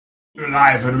You're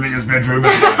live in Amelia's bedroom.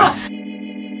 Hectic.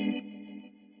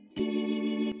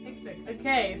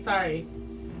 Okay, sorry.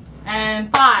 And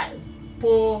 5,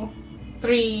 4,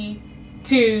 3,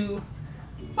 2,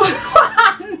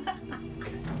 1.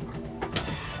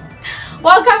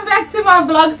 Welcome back to my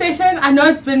vlog session. I know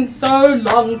it's been so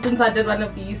long since I did one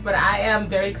of these, but I am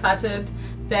very excited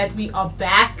that we are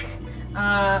back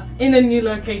in a new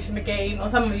location again. Or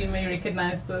some of you may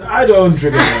recognize this. I don't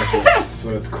recognize this,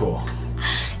 so it's cool.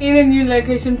 In a new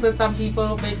location for some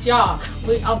people, but yeah,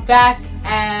 we are back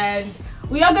and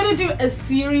we are going to do a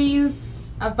series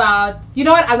about, you know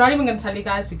what, I'm not even going to tell you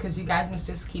guys because you guys must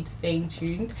just keep staying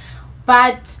tuned,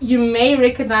 but you may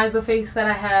recognize the face that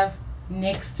I have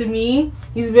next to me.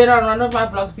 He's been on one of my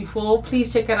vlogs before.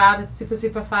 Please check it out. It's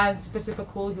super fun, super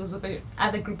cool. He was with the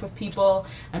other group of people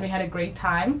and we had a great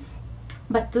time,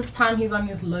 but this time he's on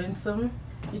his lonesome.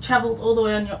 You traveled all the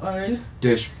way on your own.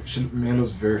 Dish,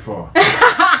 Melo's very far.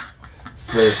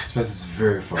 Space is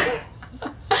very far.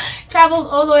 Traveled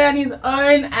all the way on his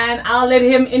own, and I'll let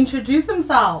him introduce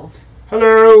himself.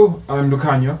 Hello, I'm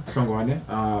Lukanyo Hlongwane.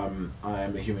 I'm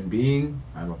a human being,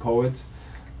 I'm a poet,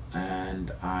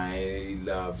 and I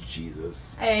love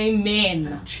Jesus. Amen.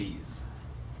 And cheese.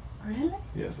 Really?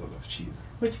 Yes, I love cheese.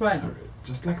 Which one?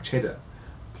 Just like cheddar.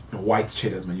 White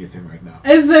cheddar is my new thing right now.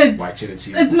 Is it? White cheddar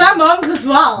cheese. It's my mom's as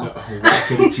well. No, white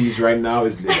cheddar cheese right now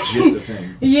is legit the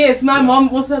thing. Yes, my mom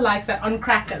also likes that on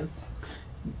crackers.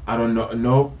 I don't know.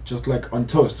 No, just like on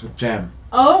toast with jam.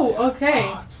 Oh, okay.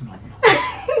 Oh, it's phenomenal.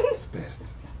 It's the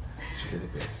best. It's really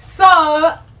the best.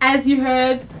 So, as you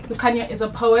heard, Lukanyo is a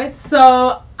poet.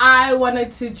 So, I wanted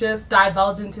to just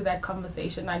divulge into that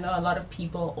conversation. I know a lot of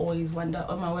people always wonder,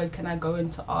 oh my word, can I go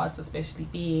into arts, especially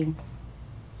being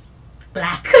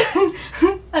Black?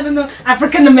 I don't know,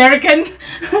 African American,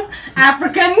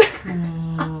 African.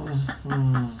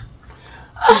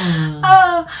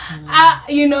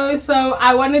 You know, so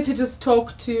I wanted to just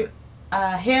talk to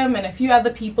him and a few other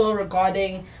people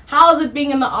regarding how is it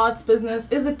being in the arts business.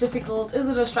 Is it difficult? Is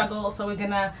it a struggle? So we're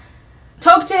gonna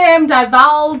talk to him,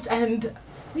 divulge, and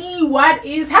see what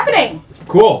is happening.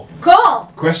 Cool.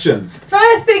 Questions.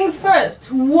 First things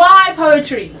first. Why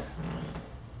poetry?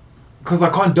 Because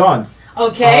I can't dance.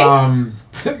 Okay.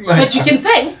 But you can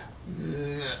sing.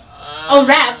 Or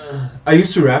rap. I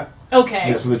used to rap. Okay.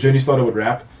 Yeah, so the journey started with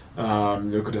rap.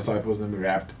 Local Disciples, and we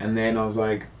rapped. And then I was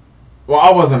like, well,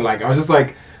 I was just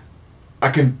like,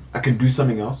 I can do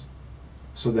something else.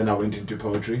 So then I went into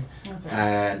poetry. Okay.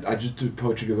 And I just do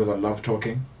poetry because I love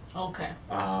talking. Okay.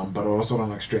 But I also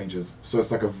don't like strangers. So it's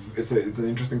like it's an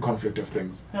interesting conflict of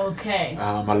things. Okay.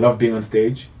 I love being on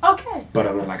stage. Okay. But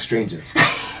I don't like strangers.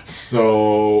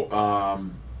 So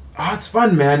it's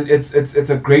fun, man. It's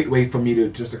a great way for me to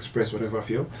just express whatever I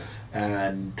feel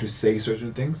and to say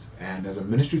certain things. And as a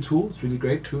ministry tool, it's really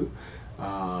great too.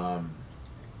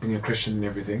 Being a Christian and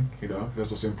everything, you know,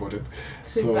 that's also important.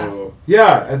 Super. So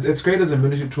yeah, it's great as a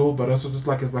ministry tool, but also just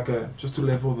like just to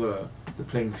level the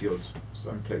playing field.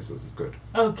 Some places is good.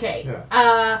 Okay.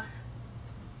 Yeah.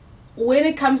 When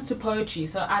it comes to poetry,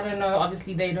 so I don't know,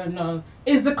 obviously they don't know,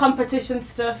 is the competition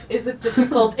stuff, is it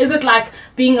difficult? Is it like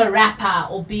being a rapper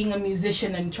or being a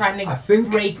musician and trying to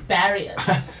break barriers?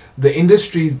 The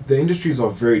industries are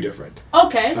very different.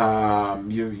 Okay.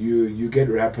 You get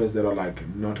rappers that are like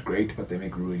not great, but they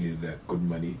make really good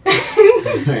money.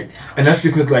 And that's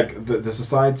because like the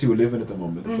society we live in at the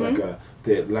moment, it's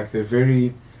they're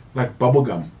very like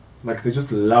bubblegum. Like they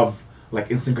just love like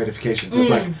instant gratification. So it's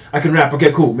like, I can rap,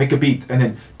 okay, cool, make a beat,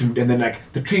 and then like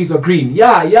the trees are green,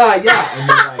 yeah, and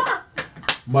then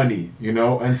like money, you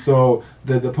know. And so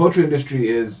the poetry industry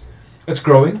it's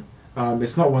growing.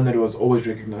 It's not one that was always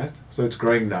recognized, so it's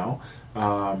growing now.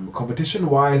 Competition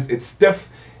wise, it's stiff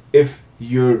if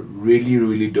you're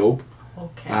really dope.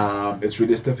 Okay. It's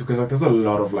really stiff because like there's a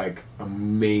lot of like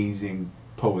amazing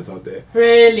poets out there.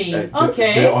 Really?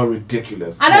 Okay. They are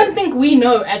ridiculous. I don't think we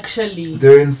know actually.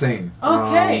 They're insane.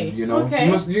 Okay. You know,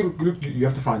 you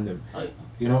have to find them.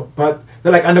 You know, but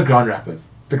they're like underground rappers.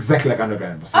 Exactly like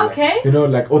underground. So okay. Like, you know,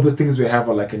 like all the things we have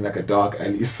are like in like a dark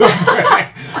alley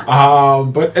somewhere.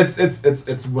 But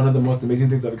it's one of the most amazing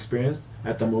things I've experienced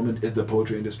at the moment is the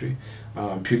poetry industry.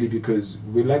 Purely because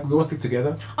we all stick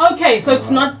together. Okay, so it's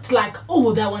not like,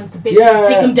 oh, that one's the best, let's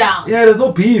take him down. Yeah, there's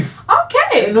no beef.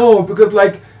 Okay. No, because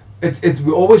like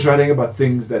we're always writing about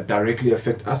things that directly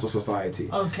affect us or society.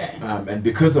 Okay. And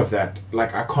because of that,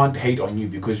 like I can't hate on you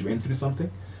because you went through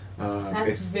something.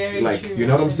 That's very like true, you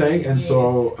know what I'm saying, and yes.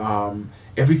 So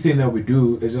everything that we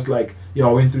do is just like, I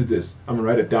went through this. I'm gonna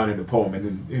write it down in a poem,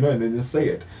 and then and then just say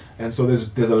it. And so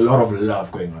there's a lot of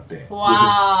love going out there,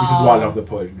 wow. which is why I love the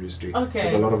poetry industry. Okay.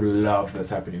 There's a lot of love that's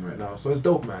happening right now, so it's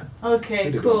dope, man. Okay,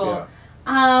 really cool. Dope,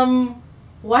 yeah.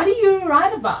 What do you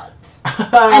write about?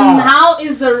 And how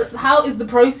is the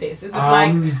process? Is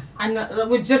it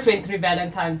we just went through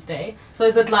Valentine's Day, so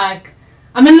is it like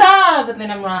I'm in love and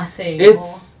then I'm writing?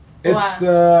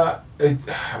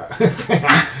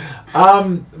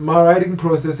 My writing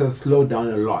process has slowed down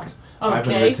a lot. Okay. I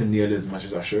haven't written nearly as much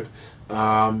as I should.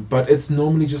 But it's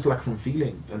normally just like from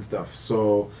feeling and stuff.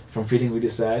 So if I'm feeling really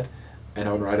sad and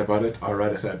I want to write about it, I'll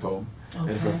write a sad poem. Okay. And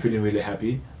if I'm feeling really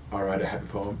happy, I'll write a happy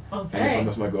poem. Okay. And if I'm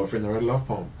with my girlfriend, I'll write a love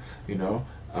poem.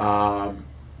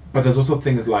 But there's also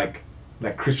things like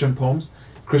Christian poems.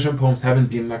 Christian poems haven't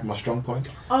been like my strong point.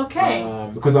 Okay.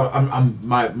 Because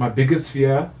my biggest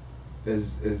fear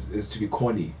is to be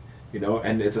corny,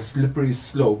 and it's a slippery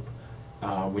slope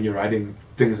when you're writing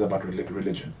things about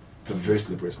religion. It's a very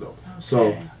slippery slope. Okay.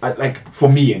 So for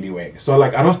me anyway. So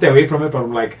I don't stay away from it, but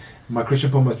I'm like, my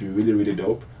Christian poem must be really, really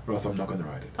dope, or else I'm not gonna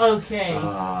write it. Okay.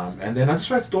 And then I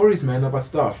just write stories, man, about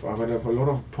stuff. I have a lot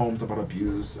of poems about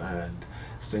abuse and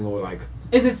single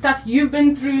Is it stuff you've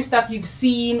been through, stuff you've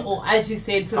seen, or as you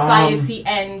said, society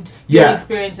and your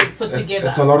experiences put together?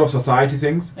 It's a lot of society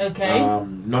things. Okay.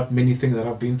 Not many things that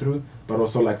I've been through, but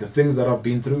also the things that I've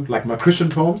been through. Like my Christian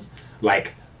poems,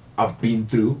 I've been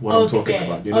through what I'm talking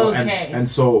about, Okay. And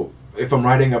so if I'm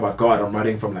writing about God, I'm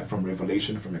writing from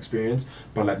revelation, from experience.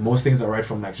 But most things I write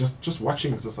from just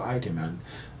watching society, man,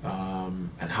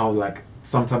 and how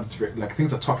sometimes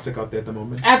things are toxic out there at the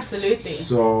moment. Absolutely.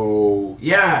 So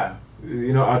yeah,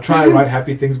 I'll try to write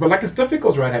happy things, but it's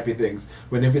difficult to write happy things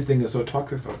when everything is so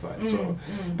toxic outside.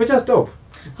 But just dope.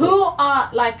 Who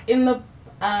are in the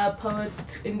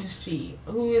poet industry?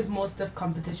 Who is more stiff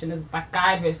competition? Is it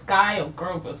guy versus guy, or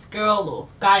girl versus girl, or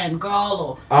guy and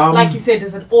girl, or like you said,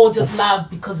 is it all just love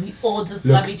because we all just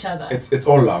love each other? It's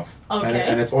all love. Okay.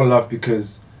 And it's all love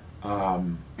because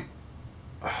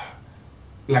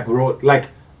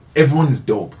everyone is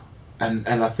dope, and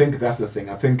I think that's the thing.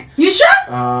 I think you sure?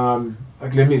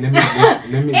 Let me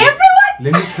Everyone.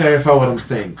 Let me clarify what I'm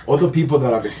saying. All the people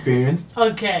that I've experienced,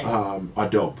 okay, are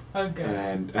dope. Okay.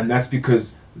 And that's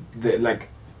because I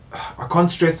can't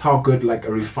stress how good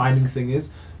a refining thing is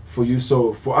for you.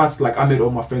 So for us, I met all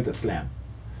my friends at Slam.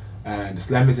 And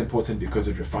Slam is important because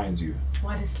it refines you.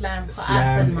 What is Slam for us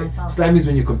and myself? Slam is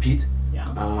when you compete.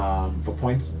 Yeah. For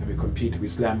points, and we compete. We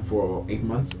slam for 9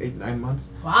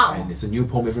 months. Wow. And it's a new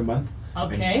poem every month.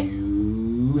 Okay.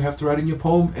 And you have to write a new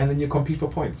poem, and then you compete for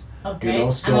points. Okay.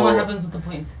 So, and then what happens with the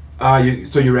points?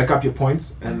 You rack up your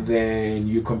points, and then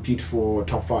you compete for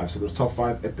top 5. So there's top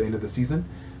 5 at the end of the season,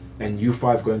 and you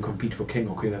 5 go and compete for king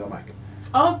or queen of the mic.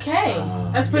 Okay,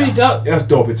 that's pretty dope. Yeah, it's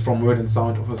dope. It's from Word and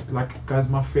Sound. It was guys,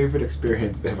 my favorite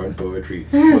experience ever in poetry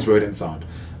was Word and Sound.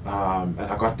 And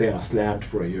I got there and I slammed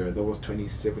for a year. That was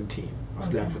 2017. I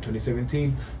slammed for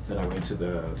 2017. Then I went to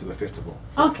the festival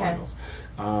for the finals.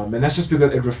 And that's just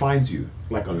because it refines you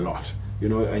a lot,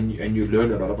 and you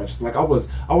learn a lot about just I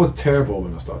was terrible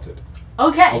when I started.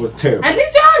 Okay. I was terrible. At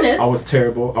least you're honest. I was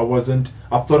terrible.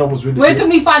 I thought I was really Where good. can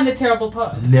we find the terrible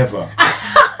part? Never.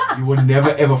 You will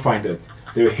never ever find it.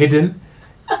 They're hidden.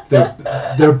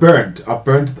 They're burnt.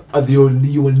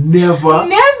 You will never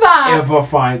ever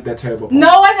find that terrible poem.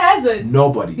 No one has it.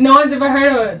 Nobody. No one's ever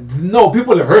heard of it. No,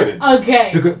 people have heard it.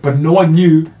 Okay. But no one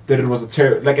knew that it was a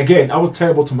terrible. Again, I was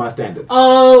terrible to my standards.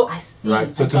 Oh, I see.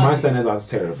 Right. So to my standards, I was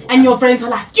terrible. And your friends were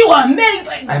like, "You were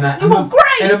amazing. You were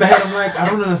great." And in my head, I'm like, I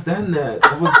don't understand that.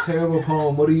 That was a terrible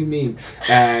poem. What do you mean?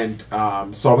 And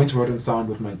so I went to Word and Sound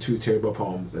with my 2 terrible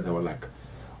poems, and they were like,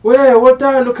 well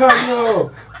done,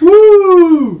 Lukanyo!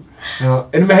 Woo!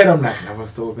 In my head, I'm like, that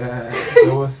was so bad.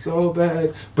 That was so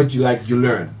bad. But you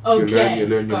learn. Okay. You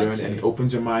learn, and it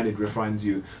opens your mind, it refines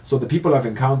you. So the people I've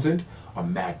encountered are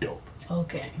mad dope.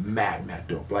 Okay. Mad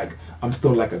dope. I'm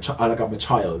still I'm a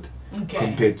child. Okay.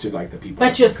 Compared to the people.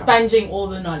 But you're sponging all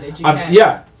the knowledge.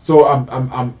 Yeah. So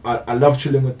I love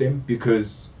chilling with them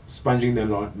because sponging their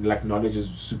knowledge is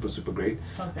super, super great.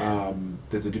 Okay.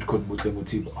 There's a dude called Mutle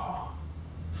Mutiba. Oh.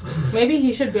 Maybe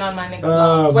he should be on my next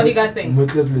vlog. What do you guys think?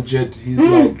 Mutle's legit. He's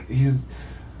he's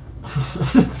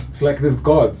there's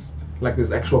gods.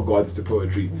 There's actual gods to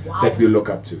poetry that we look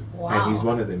up to. Wow. And he's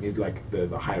one of them. He's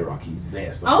the hierarchy. He's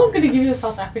there. I was gonna give you a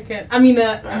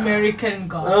American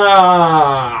god.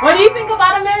 Ah. What do you think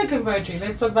about American poetry?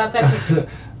 Let's talk about that quickly.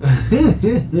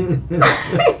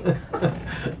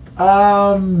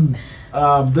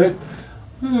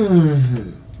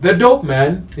 They're dope,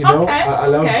 man. I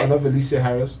love Okay. Alicia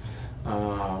Harris.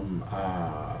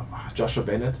 Joshua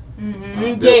Bennett.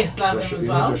 Yes, love him as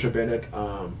well. Joshua Bennett.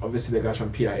 Obviously the guys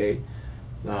from PIA.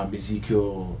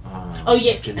 Ezekiel. Oh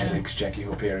yes. Genetics. Jackie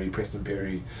Hill Perry, Preston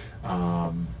Perry.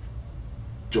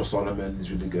 Joe Solomon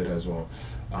is really good as well.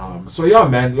 So yeah,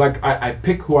 man. Like I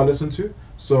pick who I listen to.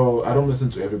 So I don't listen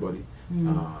to everybody.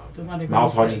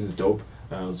 Miles Hodges is dope.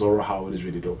 Zora Howard is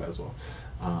really dope as well.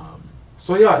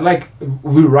 So yeah, like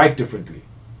we write differently.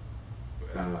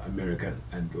 American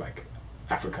and like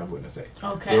Africa, I'm gonna say.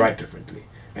 Okay. We write differently,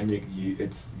 and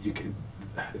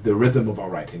the rhythm of our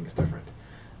writing is different.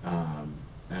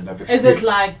 And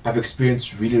I've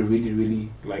experienced really, really,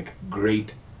 really like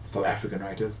great South African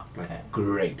writers. Like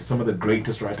great. Some of the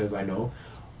greatest writers I know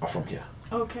are from here.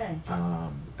 Okay.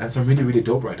 And some really, really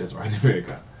dope writers are in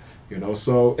America. You know,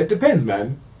 so it depends,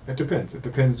 man. It depends. It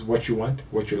depends what you want,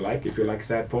 what you like. If you like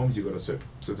sad poems, you go to a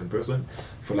certain person.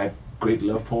 If you like great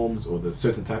love poems or the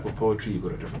certain type of poetry, you go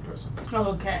to a different person.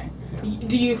 Okay. Yeah.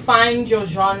 Do you find your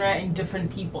genre in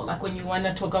different people? Like when you want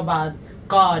to talk about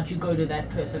God, you go to that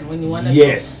person. When you want to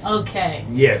okay.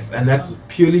 Yes, and that's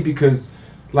purely because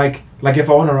like if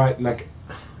I want to write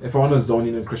if I want to zone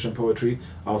in Christian poetry,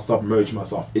 I'll submerge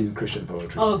myself in Christian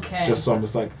poetry. Okay. Just so I'm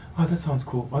just like, oh, that sounds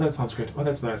cool. Oh, that sounds great. Oh,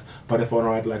 that's nice. But if I want to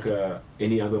write like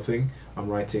any other thing, I'm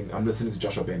listening to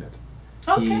Joshua Bennett.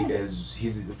 Okay.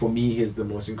 He's for me, he's the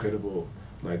most incredible,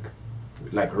 like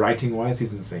writing wise,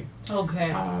 he's insane.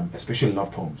 Okay. Especially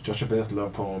love poems. Joshua Bennett's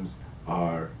love poems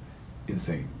are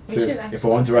insane. So if I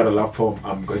want to write a love poem,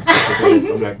 I'm going to Joshua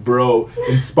Bennett. I'm like, bro,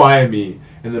 inspire me.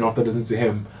 And then after listening to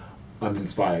him, I'm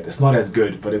inspired. It's not as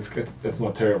good, but it's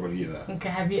not terrible either. Okay,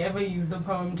 have you ever used the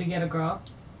poem to get a girl?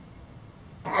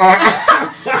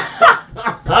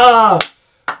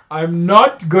 I'm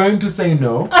not going to say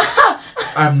no.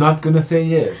 I'm not going to say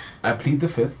yes. I plead the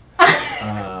fifth.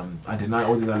 I deny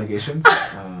all these allegations.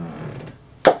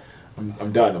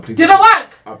 I'm done. Did it work?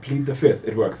 I plead the fifth.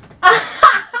 It worked.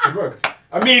 It worked.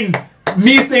 I mean,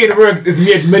 me saying it worked is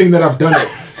me admitting that I've done it.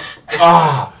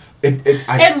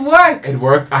 It worked. It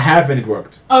worked. I have and it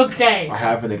worked. Okay. I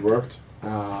have and it worked.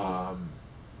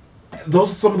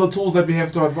 Those are some of the tools that we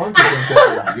have to advantage.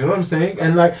 You know what I'm saying?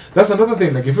 And like that's another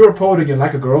thing. Like if you're a poet and you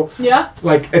like a girl, yeah,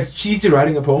 like it's cheesy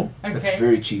writing a poem. Okay. It's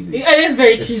very cheesy. It is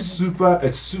very cheesy.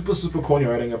 It's super corny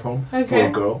writing a poem for a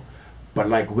girl. But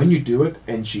like when you do it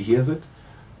and she hears it,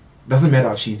 doesn't matter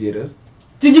how cheesy it is.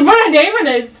 Did you put a name in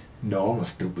it? No, I'm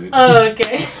stupid. Oh,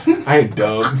 okay. I ain't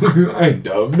dumb. I ain't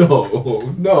dumb.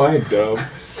 No, I ain't dumb.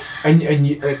 And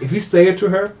if you say it to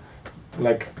her,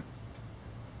 like,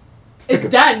 it's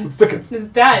done. It's tickets. It's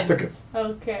done. It's tickets.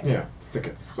 Okay. Yeah, it's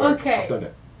tickets. So okay. I've done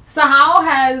it. So how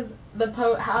has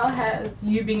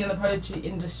you being in the poetry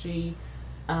industry,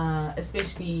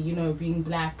 especially being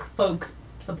black, folks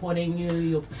supporting you,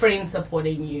 your friends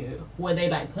supporting you, were they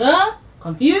like, huh?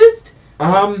 Confused?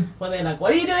 Were they like,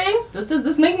 what are you doing? Does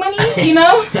this make money?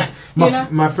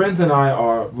 My friends and I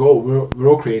we're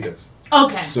all creatives.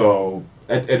 Okay. So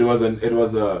it was a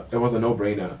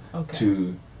no-brainer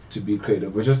to be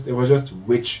creative. It was just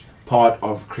which part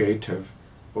of creative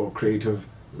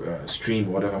stream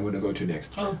or whatever I'm going to go to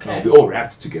next. Okay. We all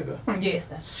rapped together. Yes,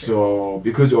 that's true. So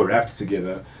because we all rapped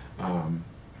together,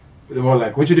 they were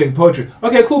like, "What you doing? Poetry?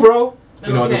 Okay, cool, bro."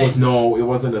 It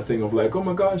wasn't a thing of like, oh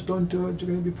my gosh, don't do it,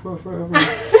 you're going to be poor forever.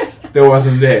 There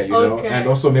wasn't there, you know. And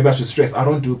also maybe I should stress, I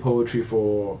don't do poetry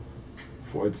for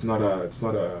I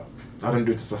don't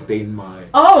do it to sustain my...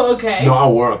 Oh, okay. No, I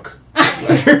work.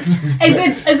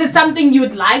 Is it something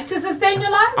you'd like to sustain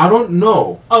your life? I don't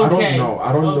know. Okay.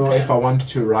 I don't know if I want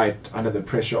to write under the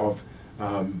pressure of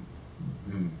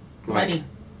money.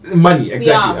 Money,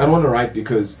 exactly. Yeah. I don't want to write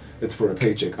because it's for a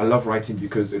paycheck. I love writing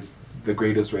because it's the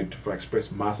greatest way to express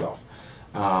myself.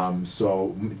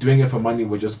 So doing it for money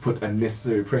would just put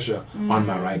unnecessary pressure on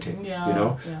my writing.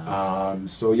 Yeah,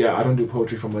 So yeah, I don't do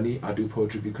poetry for money. I do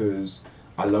poetry because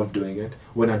I love doing it.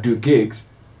 When I do gigs,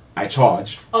 I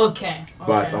charge. Okay.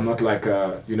 But I'm not like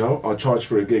I'll charge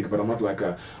for a gig, but I'm not like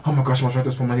oh my gosh, I must write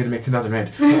this poem, I need to make 10,000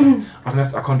 rand.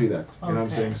 I can't do that. You know what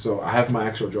I'm saying? So I have my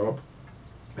actual job,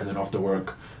 and then after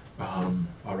work, I'll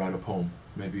write a poem,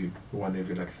 maybe one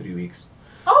every like 3 weeks.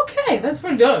 Okay, that's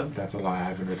pretty dope. That's a lie. I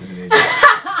haven't written in ages.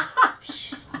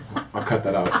 I'll cut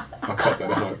that out.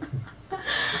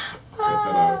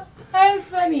 That's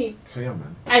funny. So yeah,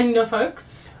 man. And your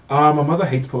folks? My mother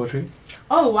hates poetry.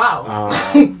 Oh wow.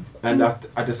 And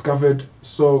I discovered,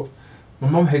 so my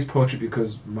mom hates poetry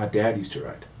because my dad used to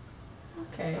write.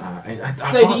 Okay.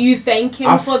 So do you thank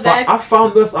him for that? I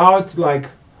found this out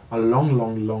like a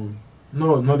long.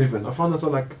 No, not even. I found this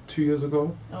out like 2 years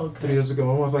ago. 3 years ago.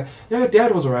 Mom was like, yeah, your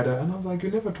dad was a writer. And I was like,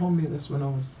 you never told me this when I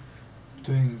was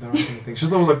doing the writing thing.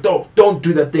 She's always like, don't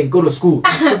do that thing. Go to school.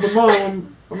 So, but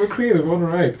mom, I'm a creative. I want to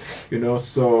write. You know.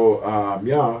 So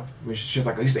yeah. She's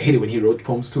like, I used to hate it when he wrote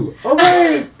poems too. I was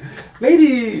like,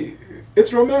 lady,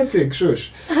 it's romantic.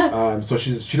 Shush. So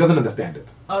she doesn't understand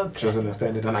it. Okay. She doesn't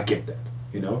understand it, and I get that.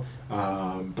 You know.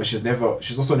 But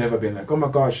she's also never been like, oh my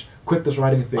gosh, quit this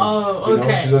writing thing. Oh, you know?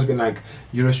 okay. She's always been like,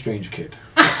 you're a strange kid.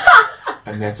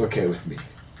 And that's okay with me.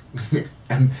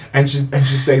 and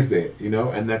she stays there, you know,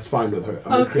 and that's fine with her.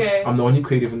 I'm the only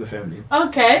creative in the family.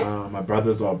 Okay. My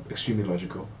brothers are extremely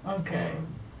logical. Okay.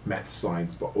 Maths,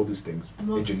 science, but all these things,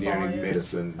 Not engineering, science.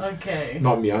 medicine. Okay.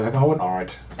 Not me. I'm like, I want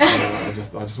art. I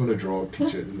just want to draw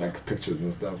pictures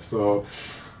and stuff. So,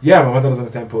 yeah, my mother doesn't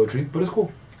understand poetry, but it's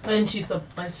cool. And she.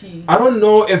 I don't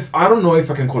know if I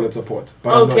can call it support, but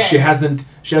I know Okay. she hasn't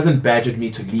badgered me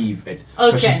to leave it.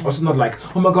 Okay. But she's also not like,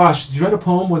 oh my gosh, did you write a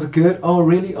poem? Was it good? Oh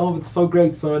really? Oh, it's so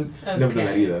great, son. Okay. Never done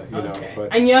that either, you know. But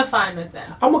and you're fine with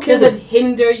that. I'm okay. Does it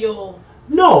hinder your?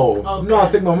 No, Okay. no. I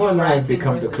think my mom and I have Writing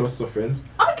become the process. closest of friends.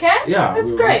 Okay. Yeah,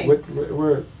 That's great.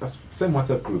 We're that's same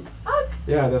WhatsApp group. Okay.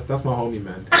 Yeah, that's my homie,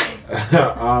 man.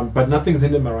 But nothing's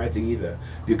hindered my writing either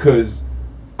because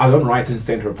I don't write and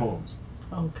send her poems.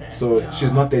 Okay. So yeah.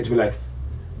 she's not there to be like,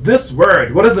 this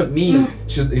word, what does it mean?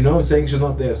 She's, you know what I'm saying? She's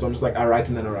not there. So I'm just like, I write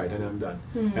and then I write and I'm done.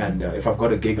 And if I've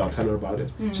got a gig, I'll tell her about it.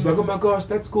 She's like, oh my gosh,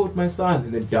 that's good with my son.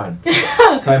 And then done.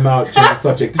 Time out, change the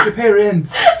subject. Did you pay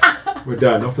rent? We're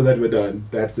done. After that, we're done.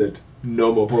 That's it.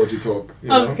 No more poetry talk. You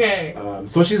know? Okay.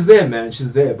 So she's there, man.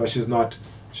 She's there, but she's not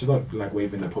like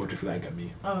waving the poetry flag at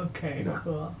me. Okay, No.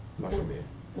 cool. Not for me.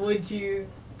 Would you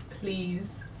please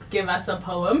give us a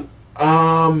poem?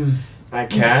 I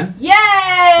can. Yay!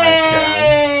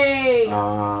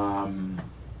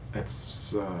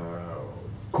 It's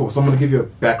cool. So I'm gonna give you a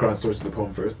background story to the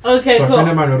poem first. Okay, so cool. a friend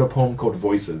of mine wrote a poem called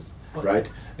Voices, Voices. right?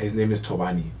 And his name is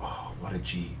Tobani. Oh, what a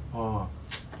G. Oh,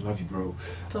 I love you, bro.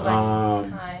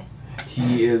 Hi.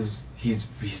 He's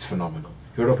phenomenal.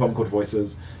 He wrote a poem called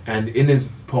Voices, and in his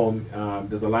poem,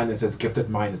 there's a line that says, "Gifted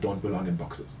minds don't belong in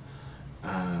boxes."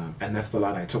 And that's the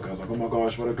line I took. I was like, oh my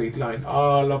gosh, what a great line.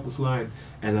 Oh, I love this line.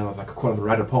 And then I was like, cool, I'm going to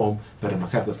write a poem, but it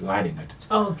must have this line in it.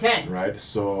 Okay. Right?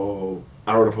 So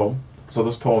I wrote a poem. So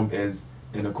this poem is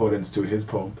in accordance to his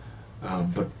poem.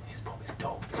 But his poem is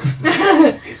dope.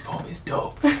 His poem is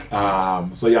dope.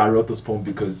 So yeah, I wrote this poem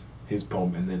because his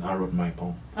poem, and then I wrote my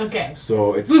poem. Okay.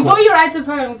 So it's Before you write a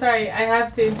poem, sorry, I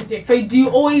have to interject. So do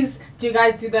you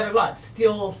guys do that a lot?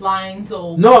 Steal lines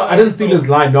or? No, I didn't steal his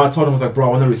line. No, I told him, I was like, bro, I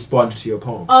want to respond to your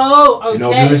poem. Oh, okay. You know,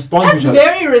 we respond That's to each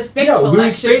other. very respectful. Yeah, we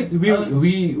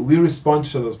actually. we respond to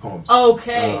each other's poems.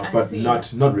 Okay, I but see.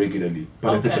 not regularly.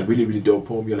 But if it's a Okay. really, really dope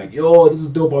poem, you're like, yo, this is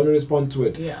dope, I want to respond to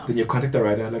it. Yeah. Then you contact the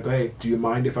writer, like, hey, do you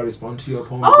mind if I respond to your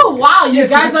poem? Oh wow, you Yes,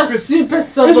 guys because are it's super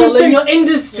civil in respect. your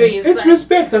industry. It's like-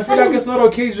 respect. I feel like it's not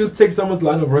okay to just take someone's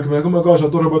line of work and be like, oh my gosh, I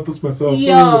thought about this myself.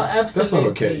 Yeah, Ooh. absolutely. That's not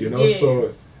okay, you know? So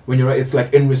Yes. when you write, it's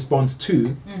like in response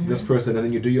to this person, and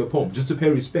then you do your poem, just to pay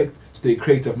respect to the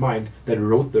creative mind that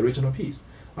wrote the original piece.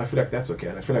 I feel like that's okay,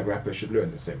 and I feel like rappers should learn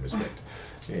the same respect.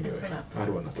 Anyway, Excellent. I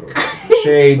don't want to throw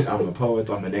shade. I'm a poet.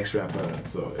 I'm an ex-rapper.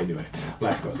 So anyway,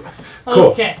 life goes on. Cool.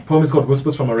 Okay. Poem is called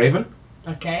 "Whispers from a Raven."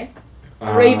 Okay.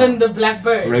 Raven the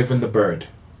blackbird. Raven the bird.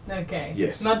 Okay.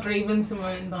 Yes. Not Raven to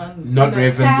mind on. Not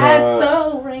Raven That's the.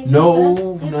 so Raven.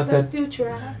 No, It's not the that. Future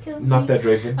I can Not see. that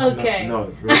Raven. Okay.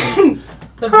 No, Raven.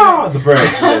 The Ah, bird. the bird.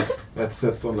 Yes, that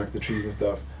sits on like the trees and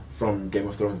stuff from Game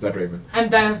of Thrones. That Raven. And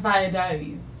Vampire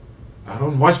Diaries. I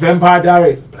don't watch Vampire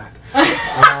Diaries. I'm black.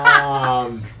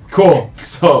 Cool.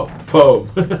 So poem.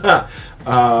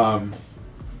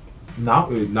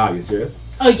 Now you serious?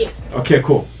 Oh yes. Okay,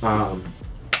 cool.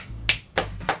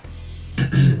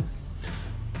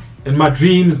 In my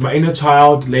dreams, my inner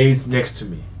child lays next to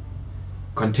me.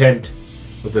 Content,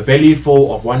 with a belly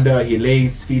full of wonder, he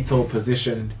lays fetal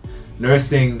positioned,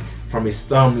 nursing from his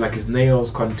thumb like his nails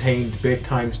contained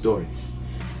bedtime stories.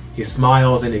 He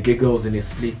smiles and he giggles in his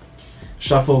sleep,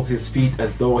 shuffles his feet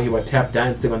as though he were tap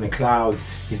dancing on the clouds,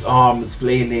 his arms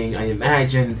flailing. I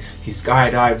imagine he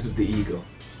skydives with the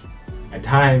eagles. At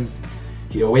times,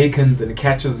 he awakens and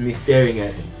catches me staring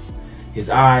at him. His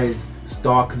eyes,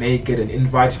 stark naked and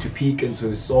invite to peek into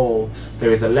his soul.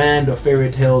 There is a land of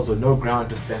fairy tales with no ground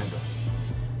to stand on.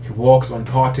 He walks on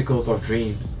particles of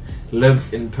dreams,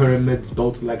 lives in pyramids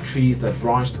built like trees that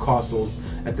branched castles.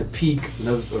 At the peak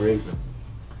lives a raven.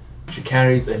 She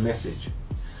carries a message,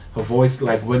 her voice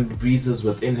like wind breezes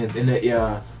within his inner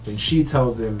ear when she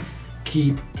tells him,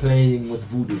 keep playing with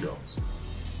voodoo dolls.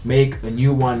 Make a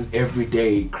new one every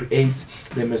day. Create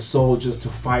them as soldiers to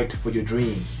fight for your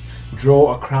dreams.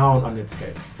 Draw a crown on its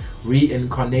head.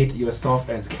 Reincarnate yourself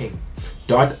as king.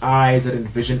 Dot eyes that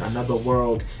envision another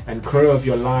world, and curve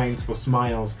your lines for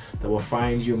smiles that will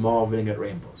find you marveling at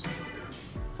rainbows.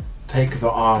 Take the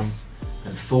arms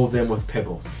and fill them with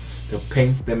pebbles. They'll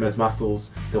paint them as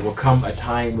muscles. There will come a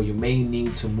time where you may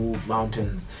need to move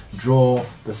mountains. Draw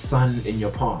the sun in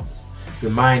your palms.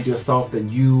 Remind yourself that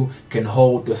you can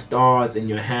hold the stars in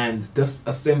your hands.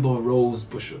 Disassemble rose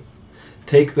bushes.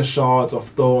 Take the shards of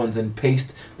thorns and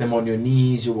paste them on your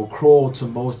knees. You will crawl to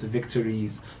most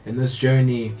victories. In this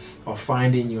journey of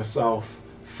finding yourself,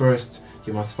 first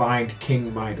you must find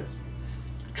King Midas.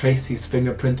 Trace his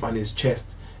fingerprint on his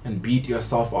chest and beat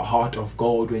yourself a heart of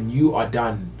gold. When you are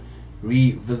done,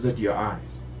 revisit your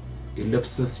eyes.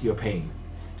 Ellipsis your pain.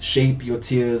 Shape your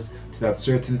tears to that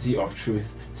certainty of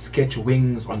truth. Sketch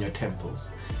wings on your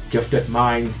temples. Gifted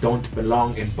minds don't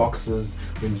belong in boxes.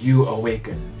 When you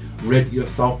awaken, rid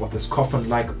yourself of this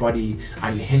coffin-like body,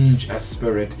 unhinge as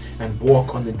spirit, and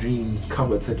walk on the dreams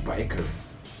coveted by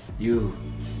Icarus. You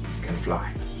can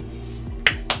fly.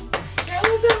 That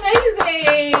was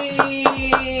amazing.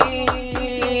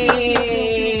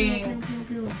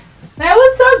 That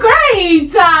was so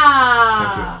great.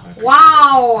 Thank you.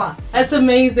 Wow, that's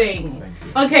amazing. Thank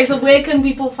you. Okay, so where can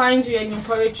people find you and your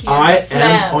poetry? I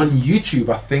am on YouTube.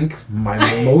 I think my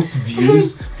most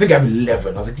views, I think I have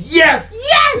 11. I was like, yes!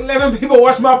 Yes! 11 people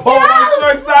watch my poem. Yes! I'm so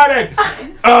excited.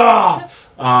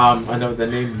 I know the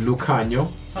name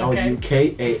Lukanyo. Okay.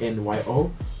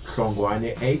 Lukanyo.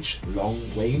 Hlongwane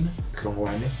Hlongwane.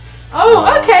 Hlongwane.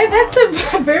 Oh, okay, that's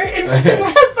a very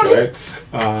interesting spelling. Right.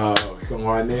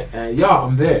 Hlongwane. Yeah,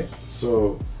 I'm there.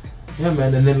 So, yeah,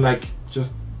 man. And then like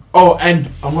just and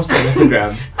I'm also on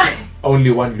Instagram. Only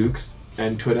one Lukes,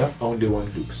 and Twitter. Only one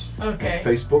Lukes. Okay. And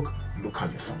Facebook.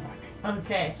 Lukanyo Hlongwane.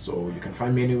 Okay. So you can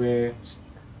find me anywhere. Just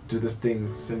do this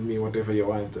thing. Send me whatever you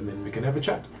want, and then we can have a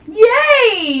chat.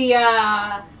 Yay!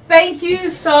 Thank you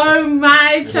so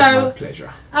much. It was my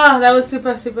pleasure. Oh, that was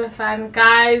super, super fun.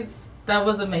 Guys, that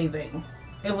was amazing.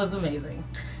 It was amazing.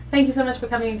 Thank you so much for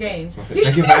coming again. You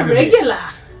should be a regular.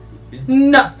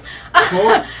 No.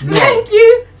 No. Thank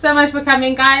you so much for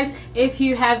coming, guys. If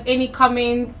you have any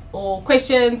comments or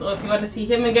questions, or if you want to see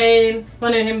him again,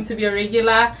 want him to be a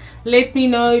regular, let me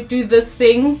know. Do this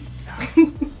thing.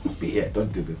 Must be here.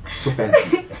 Don't do this. It's too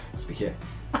fancy. Must be here.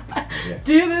 Yeah.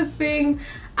 Do this thing.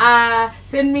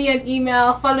 Send me an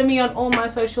email. Follow me on all my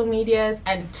social medias.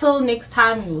 Until next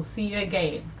time, we will see you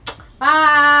again.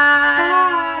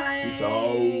 Bye. Peace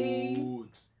out.